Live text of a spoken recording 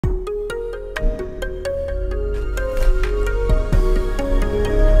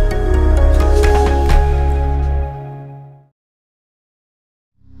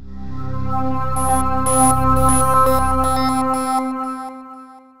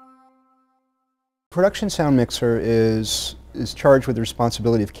Production sound mixer is charged with the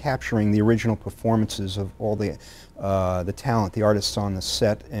responsibility of capturing the original performances of all the talent, the artists on the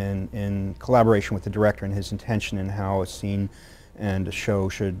set, in collaboration with the director and his intention in how a scene and a show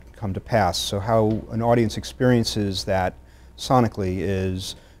should come to pass. So how an audience experiences that sonically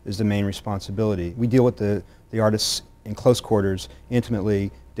is the main responsibility. We deal with the artists in close quarters,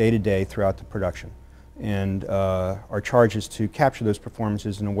 intimately, day to day throughout the production. And our charge is to capture those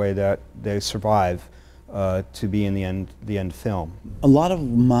performances in a way that they survive to be in the end film. A lot of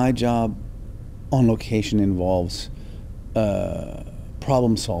my job on location involves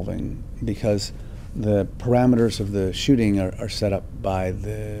problem solving, because the parameters of the shooting are set up by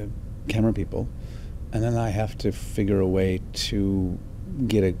the camera people, and then I have to figure a way to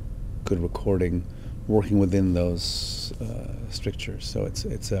get a good recording working within those strictures. So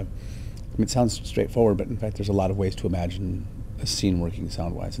I mean, it sounds straightforward, but in fact there's a lot of ways to imagine a scene working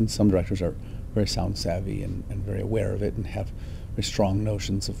sound-wise, and some directors are very sound savvy and very aware of it and have very strong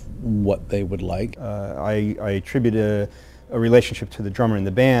notions of what they would like. I attribute a relationship to the drummer in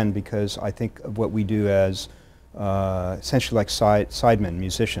the band because I think of what we do as essentially like sidemen,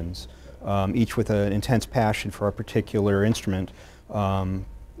 musicians, each with an intense passion for a particular instrument,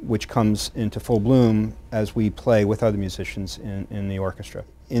 which comes into full bloom as we play with other musicians in the orchestra.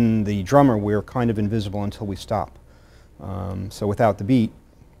 In the drummer, we're kind of invisible until we stop. So without the beat,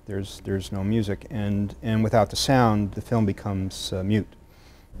 there's no music, and without the sound, the film becomes mute.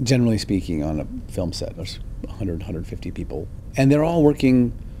 Generally speaking, on a film set, there's 100, 150 people, and they're all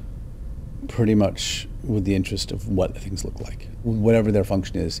working pretty much with the interest of what things look like. Whatever their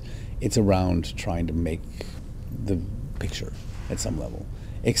function is, it's around trying to make the picture at some level,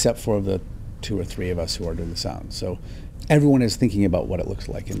 except for the 2 or 3 of us who are doing the sound. So everyone is thinking about what it looks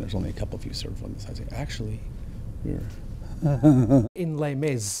like, and there's only a couple of you sort of on the side saying, actually, we're... In Les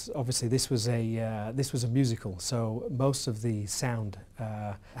Mis, obviously this was a musical, so most of the sound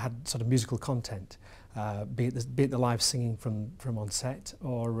had sort of musical content, be it the live singing from on set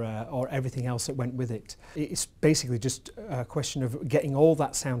or everything else that went with it. It's basically just a question of getting all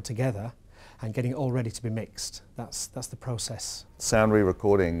that sound together and getting it all ready to be mixed. That's the process. Sound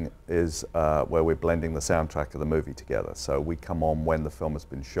re-recording is where we're blending the soundtrack of the movie together. So we come on when the film has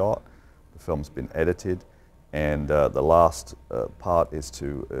been shot, the film's been edited, and the last part is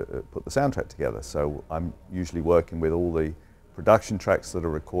to put the soundtrack together. So I'm usually working with all the production tracks that are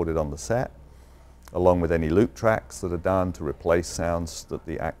recorded on the set, along with any loop tracks that are done to replace sounds that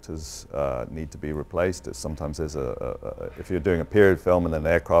the actors need to be replaced. Sometimes there's if you're doing a period film and an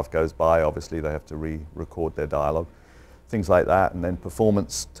aircraft goes by, obviously they have to re-record their dialogue, things like that. And then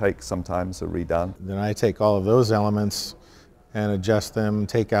performance takes sometimes are redone. Then I take all of those elements and adjust them,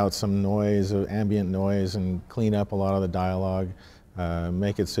 take out some noise, ambient noise, and clean up a lot of the dialogue,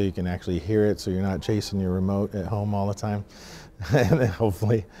 make it so you can actually hear it, so you're not chasing your remote at home all the time, and then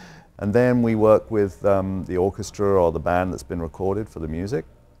hopefully. And then we work with the orchestra or the band that's been recorded for the music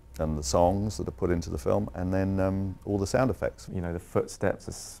and the songs that are put into the film, and then all the sound effects. You know, the footsteps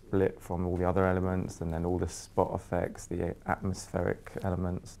are split from all the other elements, and then all the spot effects, the atmospheric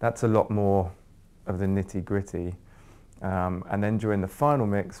elements. That's a lot more of the nitty-gritty. And then during the final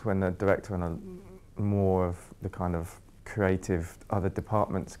mix, when the director and more of the kind of creative other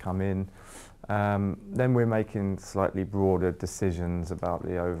departments come in, then we're making slightly broader decisions about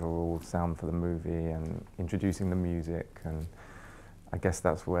the overall sound for the movie and introducing the music, and I guess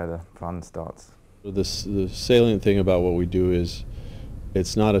that's where the fun starts. The salient thing about what we do is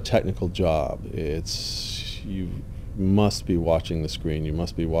it's not a technical job. It's you must be watching the screen, you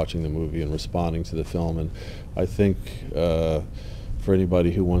must be watching the movie and responding to the film, and I think for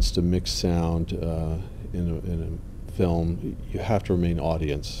anybody who wants to mix sound in a film, you have to remain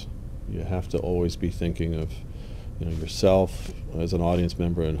audience. You have to always be thinking of yourself as an audience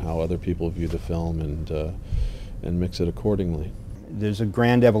member and how other people view the film, and mix it accordingly. There's a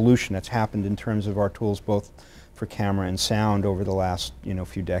grand evolution that's happened in terms of our tools, both for camera and sound, over the last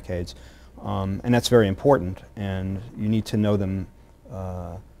few decades. And that's very important, and you need to know them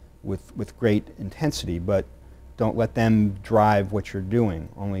with great intensity, but don't let them drive what you're doing,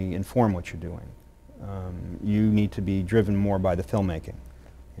 only inform what you're doing. You need to be driven more by the filmmaking.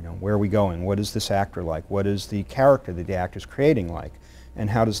 Where are we going? What is this actor like? What is the character that the actor's creating like? And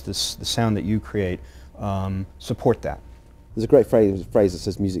how does the sound that you create support that? There's a great phrase that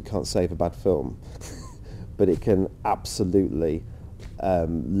says music can't save a bad film, but it can absolutely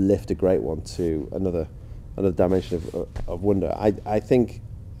lift a great one to another dimension of wonder. I think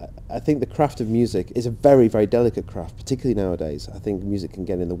the craft of music is a very, very delicate craft, particularly nowadays. I think music can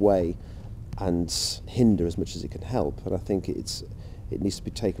get in the way and hinder as much as it can help, and I think it's it needs to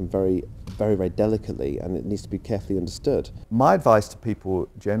be taken very, very delicately, and it needs to be carefully understood. My advice to people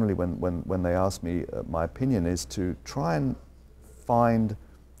generally when they ask me my opinion is to try and find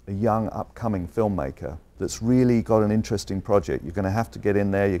a young upcoming filmmaker that's really got an interesting project. You're going to have to get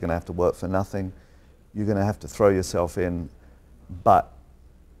in there, you're going to have to work for nothing, you're going to have to throw yourself in, but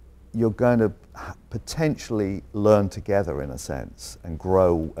you're going to potentially learn together in a sense and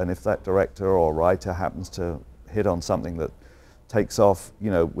grow, and if that director or writer happens to hit on something that takes off, you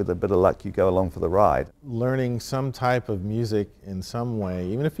know, with a bit of luck you go along for the ride. Learning some type of music in some way,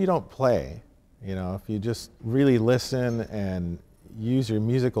 even if you don't play, you know, if you just really listen and use your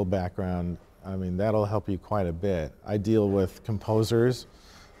musical background, I mean, that'll help you quite a bit. I deal with composers,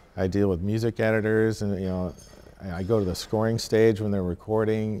 I deal with music editors, and, you know, I go to the scoring stage when they're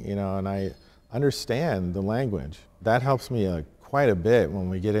recording, you know, and I understand the language. That helps me quite a bit when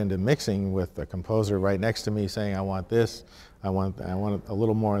we get into mixing with the composer right next to me saying, I want this, I want a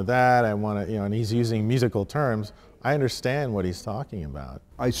little more of that, I want to, you know, and he's using musical terms. I understand what he's talking about.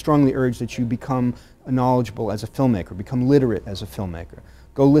 I strongly urge that you become knowledgeable as a filmmaker, become literate as a filmmaker.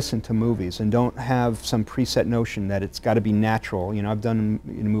 Go listen to movies and don't have some preset notion that it's got to be natural. You know, I've done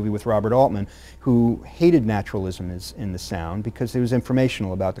a movie with Robert Altman who hated naturalism in the sound because it was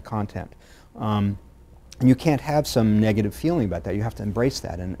informational about the content. And you can't have some negative feeling about that. You have to embrace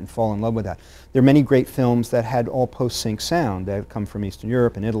that and fall in love with that. There are many great films that had all post-sync sound that have come from Eastern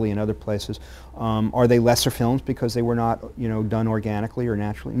Europe and Italy and other places. Are they lesser films because they were not, you know, done organically or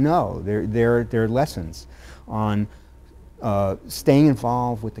naturally? No, they're lessons on staying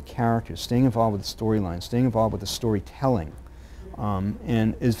involved with the characters, staying involved with the storyline, staying involved with the storytelling.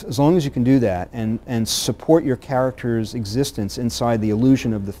 And as long as you can do that and support your character's existence inside the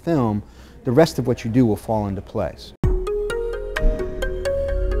illusion of the film, the rest of what you do will fall into place.